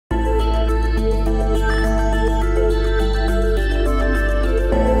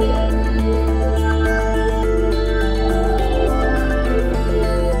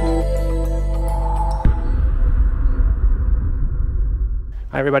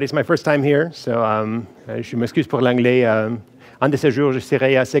everybody. It's my first time here, so je m'excuse pour l'anglais. En de ces jours, je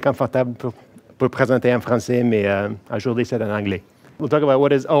serai assez confortable pour présenter en français, mais aujourd'hui, c'est en anglais. We'll talk about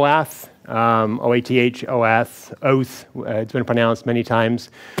what is OATH, OATH, OATH, OATH. It's been pronounced many times.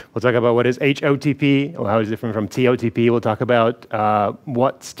 We'll talk about what is HOTP, or how it's different from TOTP. We'll talk about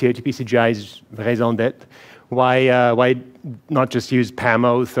what's Totpcgi's raison d'être. Why not just use PAM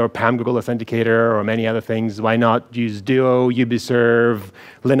Oath or PAM Google Authenticator or many other things? Why not use Duo, Ubiserve,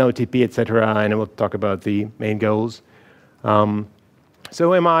 LinOTP, etc.? And we'll talk about the main goals. So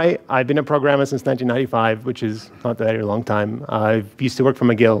who am I? I've been a programmer since 1995, which is not that very long time. I used to work for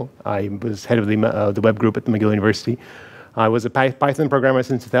McGill. I was head of the web group at McGill University. I was a Python programmer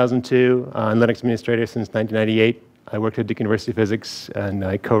since 2002, and Linux administrator since 1998. I worked at Duke University Physics, and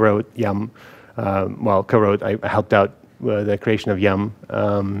I co-wrote Yum. I helped out with the creation of Yum.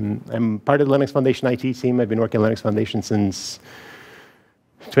 I'm part of the Linux Foundation IT team. I've been working on Linux Foundation since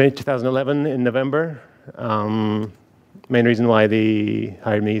 2011 in November. Main reason why they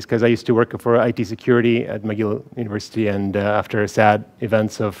hired me is because I used to work for IT security at McGill University, and after sad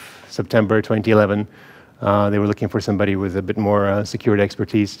events of September 2011, they were looking for somebody with a bit more security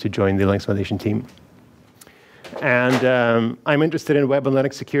expertise to join the Linux Foundation team. And I'm interested in web and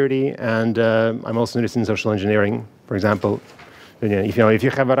Linux security, and I'm also interested in social engineering. For example, if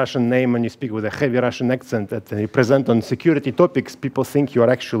you have a Russian name and you speak with a heavy Russian accent that you present on security topics, people think you are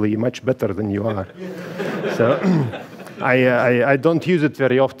actually much better than you are. So I don't use it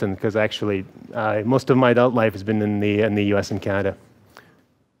very often because actually most of my adult life has been in the US and Canada.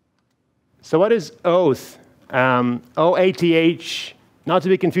 So what is OATH? OATH, not to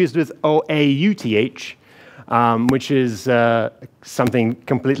be confused with OAUTH. Which is something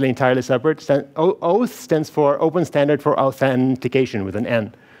completely entirely separate. OATH stands for Open Standard for Authentication with an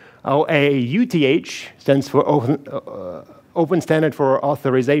N. OAUTH stands for Open Standard for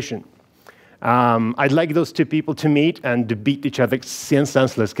Authorization. I'd like those two people to meet and to beat each other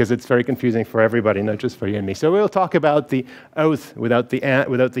senseless because it's very confusing for everybody, not just for you and me. So we'll talk about the OATH without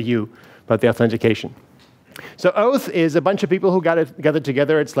the U, about the authentication. So OATH is a bunch of people who gathered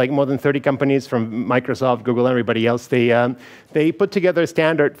together. It's like more than 30 companies from Microsoft, Google, and everybody else. They put together a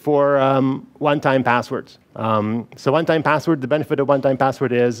standard for one-time passwords. So one-time password, the benefit of one-time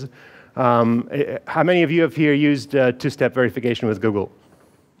password is, how many of you have here used two-step verification with Google?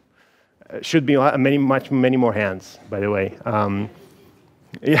 Should be many more hands, by the way.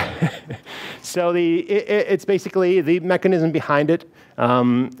 Yeah. So it's basically the mechanism behind it.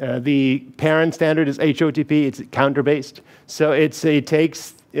 The parent standard is HOTP. It's counter-based. So it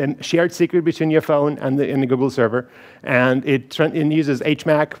takes a shared secret between your phone and the Google server, and it uses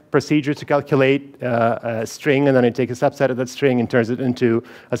HMAC procedure to calculate a string, and then it takes a subset of that string and turns it into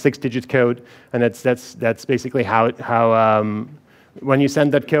a 6-digit code. And that's basically how when you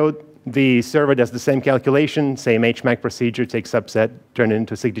send that code, the server does the same calculation, same HMAC procedure, takes subset, turn it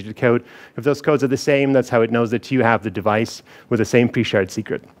into a 6-digit code. If those codes are the same, that's how it knows that you have the device with the same pre-shared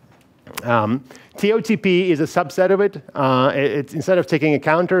secret. TOTP is a subset of it. It's instead of taking a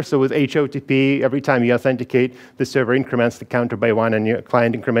counter, so with HOTP, every time you authenticate, the server increments the counter by 1, and your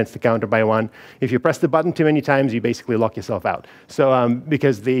client increments the counter by 1. If you press the button too many times, you basically lock yourself out. So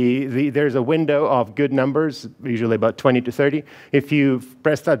because there's a window of good numbers, usually about 20 to 30. If you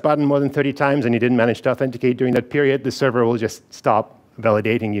press that button more than 30 times and you didn't manage to authenticate during that period, the server will just stop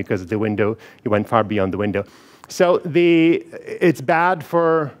validating you because you went far beyond the window. So it's bad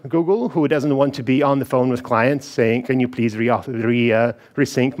for Google, who doesn't want to be on the phone with clients saying, can you please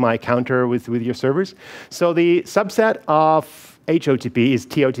resync my counter with your servers? So the subset of HOTP is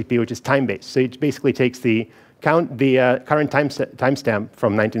TOTP, which is time-based. So it basically takes the current timestamp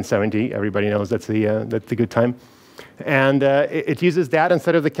from 1970. Everybody knows that's the good time. And it uses that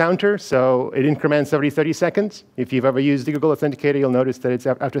instead of the counter, so it increments every 30 seconds. If you've ever used the Google Authenticator, you'll notice that it's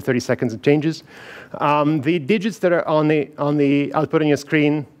after 30 seconds it changes. The digits that are on the output on your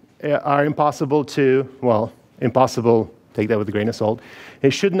screen are impossible to, impossible, take that with a grain of salt.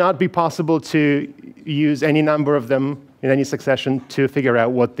 It should not be possible to use any number of them in any succession to figure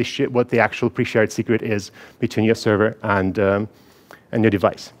out what the actual pre-shared secret is between your server and your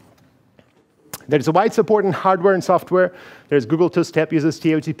device. There's a wide support in hardware and software. There's Google Two-Step uses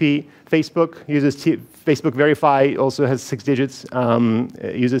TOTP. Facebook uses Facebook Verify, also has 6 digits,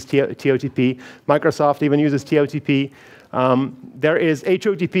 uses TOTP. Microsoft even uses TOTP. There is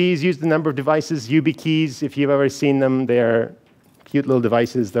HOTPs used in a number of devices. YubiKeys, if you've ever seen them, they're cute little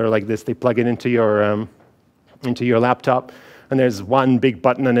devices. They're like this. They plug it into your laptop, and there's one big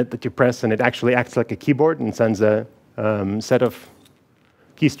button on it that you press, and it actually acts like a keyboard and sends a set of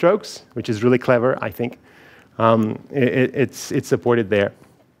keystrokes, which is really clever, I think. It's supported there.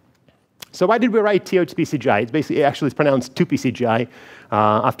 So why did we write Totpcgi? It's basically, actually, it's pronounced Tupcgi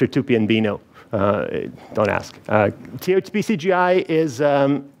after Tupi and Bino. Don't ask. Totpcgi is,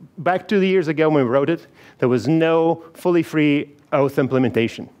 back 2 years ago when we wrote it, there was no fully free OATH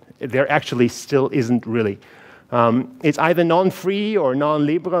implementation. There actually still isn't really. It's either non-free or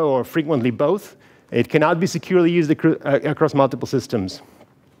non-libre or frequently both. It cannot be securely used across multiple systems.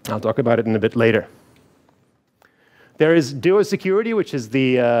 I'll talk about it in a bit later. There is Duo Security, which is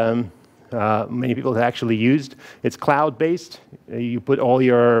the many people have actually used. It's cloud-based. You put all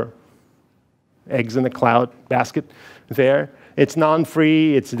your eggs in the cloud basket there. It's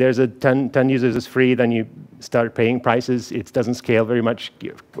non-free. There's a 10 users is free. Then you start paying prices. It doesn't scale very much,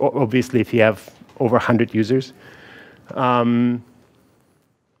 obviously, if you have over 100 users.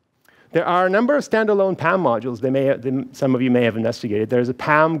 There are a number of standalone PAM modules some of you may have investigated. There's a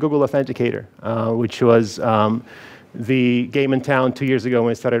PAM Google Authenticator, which was the game in town 2 years ago when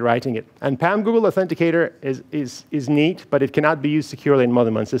we started writing it. And PAM Google Authenticator is neat, but it cannot be used securely in more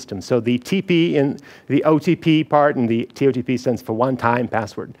than one system. So the TP in the OTP part and the TOTP stands for one-time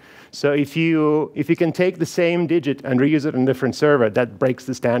password. So if you can take the same digit and reuse it on a different server, that breaks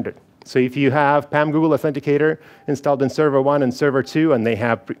the standard. So if you have PAM Google Authenticator installed in server 1 and server 2, and they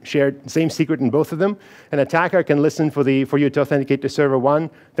have shared the same secret in both of them, an attacker can listen for you to authenticate to server 1,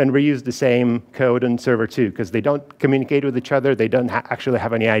 then reuse the same code in server 2, because they don't communicate with each other. They don't actually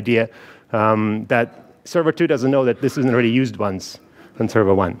have any idea that server 2 doesn't know that this isn't already used once on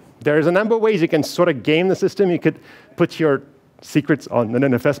server 1. There's a number of ways you can sort of game the system. You could put your secrets on an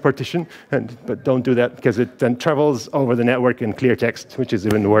NFS partition, but don't do that because it then travels over the network in clear text, which is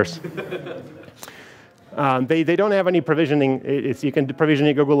even worse. They don't have any provisioning. You can provision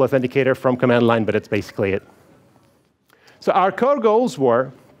your Google Authenticator from command line, but it's basically it. So our core goals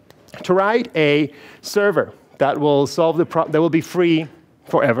were to write a server that will solve the problem, that will be free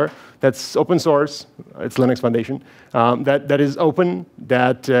forever. That's open source. It's Linux Foundation. That is open.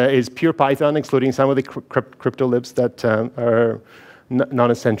 That is pure Python, excluding some of the crypto libs that are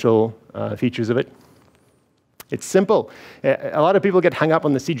non-essential features of it. It's simple. A lot of people get hung up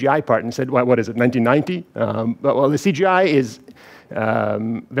on the CGI part and said, well, what is it, 1990? Well, the CGI is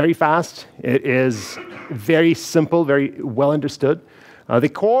very fast. It is very simple, very well understood. The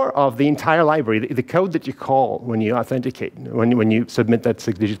core of the entire library, the code that you call when you authenticate, when you submit that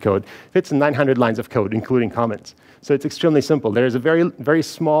 6-digit code, fits in 900 lines of code, including comments. So it's extremely simple. There is a very, very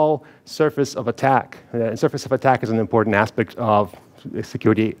small surface of attack. Surface of attack is an important aspect of the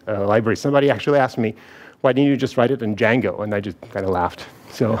security library. Somebody actually asked me, why didn't you just write it in Django? And I just kind of laughed.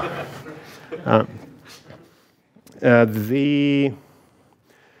 So we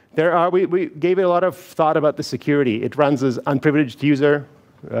gave it a lot of thought about the security. It runs as unprivileged user.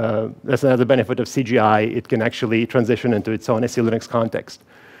 That's another benefit of CGI. It can actually transition into its own SE Linux context.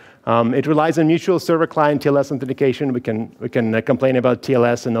 It relies on mutual server-client TLS authentication. We can complain about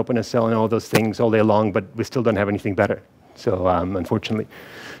TLS and OpenSL and all those things all day long, but we still don't have anything better. So unfortunately,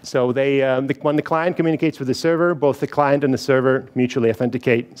 so when the client communicates with the server, both the client and the server mutually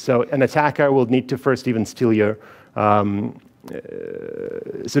authenticate. So an attacker will need to first even steal your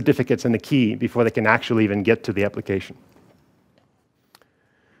certificates and the key before they can actually even get to the application.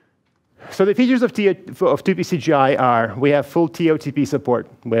 So the features of Totpcgi are, we have full TOTP support.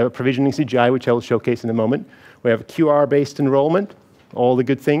 We have a provisioning CGI, which I will showcase in a moment. We have QR-based enrollment, all the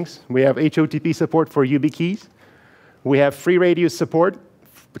good things. We have HOTP support for YubiKeys. We have free radius support,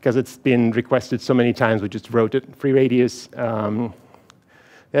 because it's been requested so many times, we just wrote it. Free radius,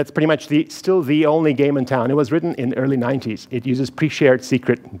 that's pretty much still the only game in town. It was written in the early 90s. It uses pre-shared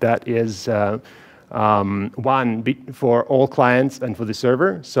secret that is one for all clients and for the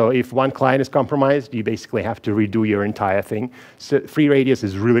server. So if one client is compromised, you basically have to redo your entire thing. So free radius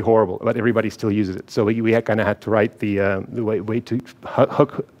is really horrible, but everybody still uses it. So we kind of had to write the way to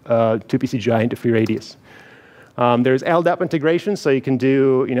hook Totpcgi into free radius. There's LDAP integration, so you can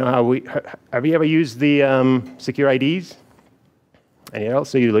do, have you ever used the secure IDs? Anything else?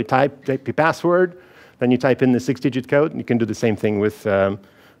 So you type your password, then you type in the 6-digit code, and you can do the same thing with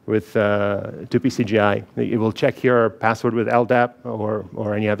Totpcgi. It will check your password with LDAP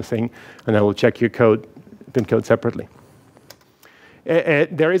or any other thing, and then it will check your PIN code separately.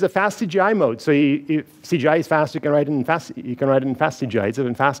 There is a fast CGI mode, so if CGI is fast, you can write it in fast. You can write it in fast CGI. It's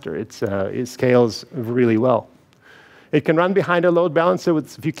even faster. It scales really well. It can run behind a load balancer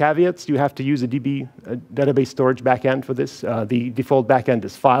with a few caveats. You have to use a database storage backend for this. The default backend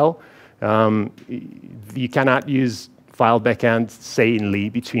is file. You cannot use file backend sanely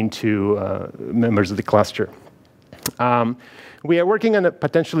between two members of the cluster. We are working on a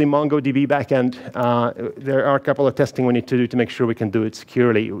potentially MongoDB backend. There are a couple of testing we need to do to make sure we can do it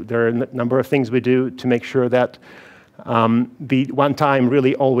securely. There are a number of things we do to make sure that the one time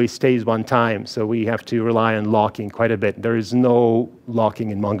really always stays one time. So we have to rely on locking quite a bit. There is no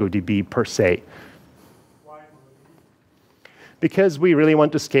locking in MongoDB per se. Why MongoDB? Because we really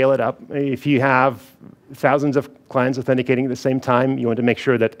want to scale it up. If you have thousands of clients authenticating at the same time, you want to make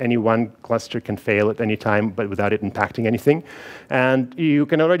sure that any one cluster can fail at any time, but without it impacting anything. And you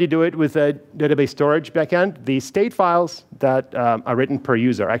can already do it with a database storage backend. The state files that are written per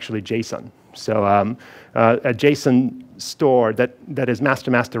user are actually JSON. So a JSON store that is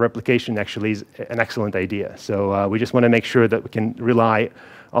master-master replication actually is an excellent idea. So we just want to make sure that we can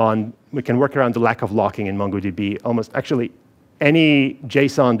we can work around the lack of locking in MongoDB. Almost actually, any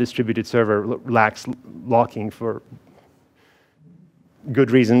JSON distributed server lacks locking for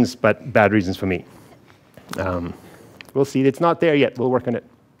good reasons, but bad reasons for me. We'll see. It's not there yet. We'll work on it.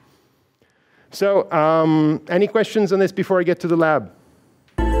 So any questions on this before I get to the lab?